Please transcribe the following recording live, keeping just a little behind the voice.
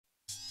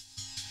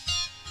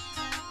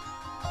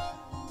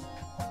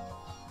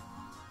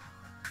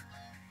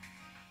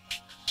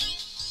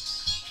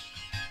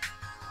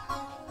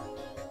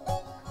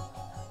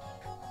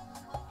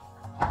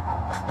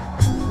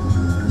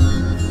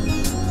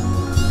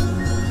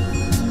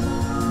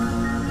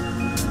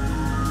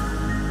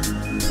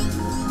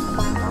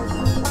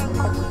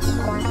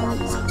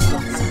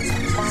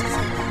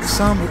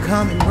Summer,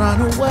 come and run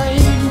away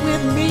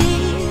with me.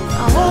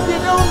 I hope you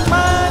don't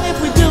mind if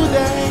we do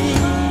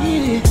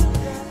that.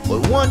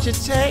 But once you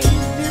take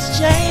this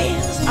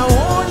chance, I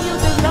warn you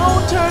there's no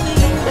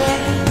turning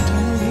back.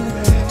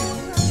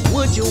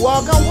 Would you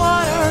walk on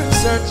water in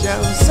search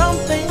of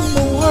something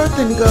more worth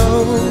than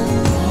gold?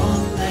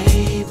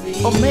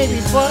 Or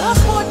maybe for a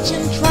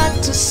fortune try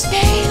to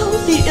scale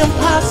the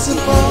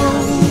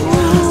impossible.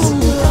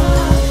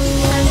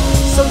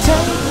 So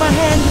take my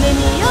hand in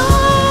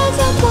yours,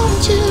 I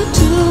want you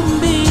to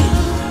be.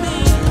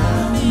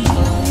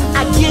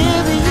 I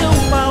give you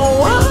my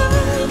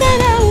word that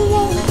I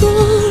won't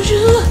lose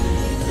you.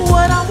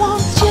 What I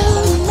want you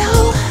to know,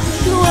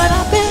 what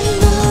I've been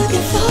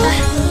looking for.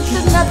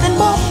 There's nothing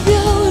more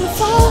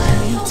beautiful.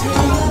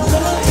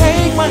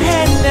 Take my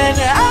hand and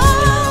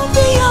I'll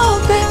be all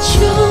that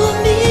you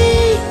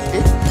need.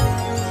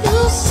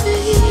 You'll see.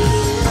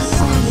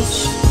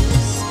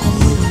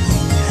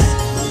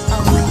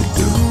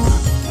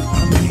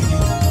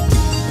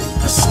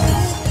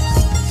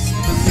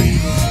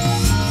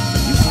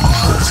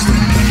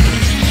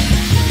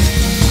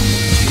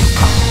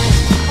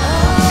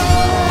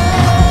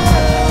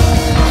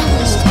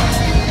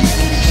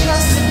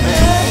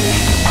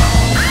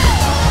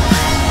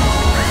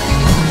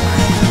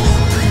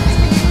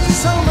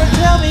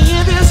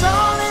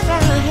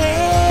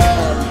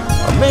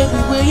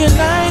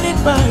 United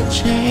by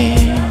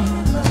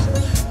chance,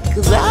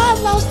 'cause I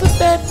lost the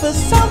bet for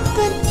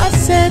something I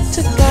said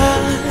to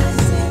God.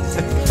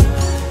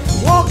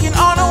 Walking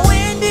on a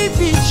windy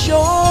beach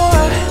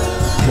shore,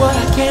 what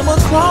I came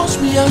across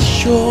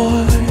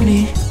reassured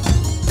me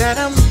that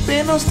I'm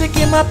bent on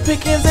sticking my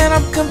pickings, and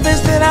I'm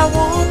convinced that I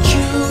want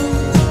you.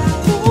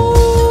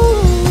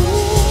 Ooh,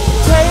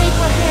 take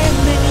my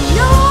hand in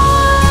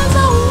yours,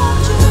 I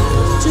want you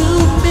to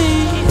be,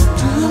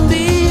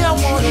 I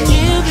want to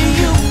give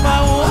you my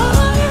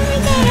word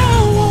that I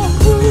won't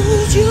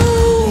lose you.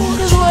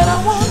 'Cause what I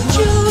want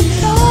you to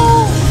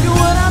know, you're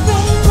what I've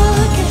been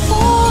looking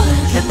for.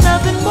 There's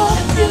nothing more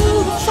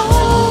beautiful.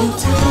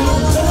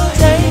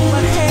 Take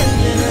my hand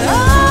and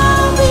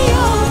I'll be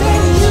all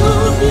that you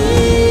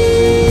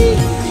need.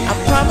 I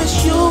promise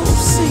you'll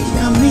see,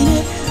 I mean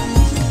it.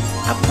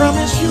 I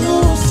promise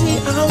you'll see,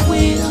 I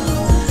will.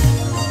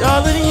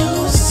 Darling,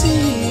 you'll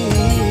see.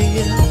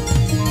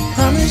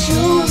 Promise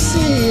you'll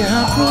see, I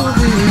prove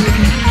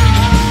it.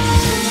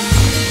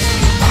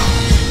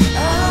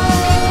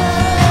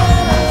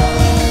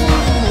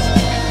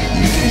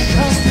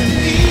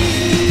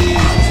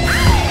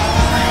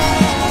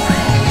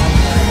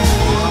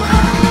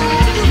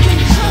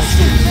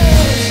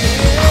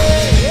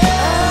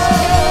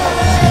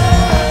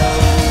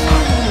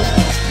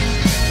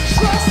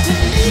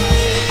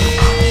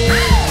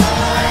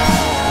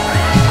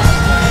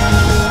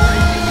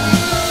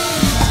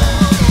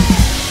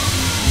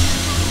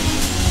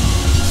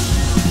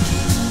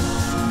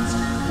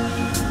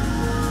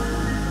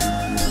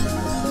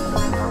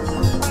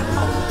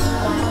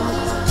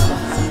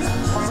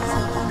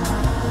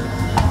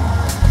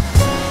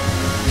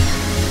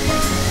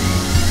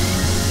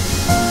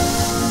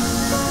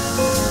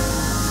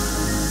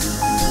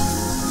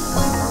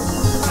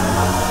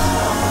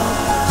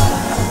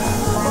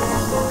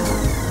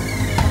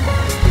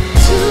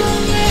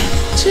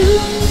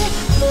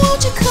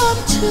 Won't you come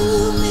to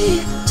me,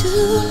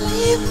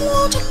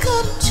 won't you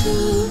come to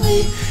me,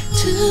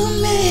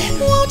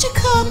 won't you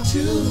come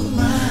to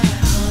my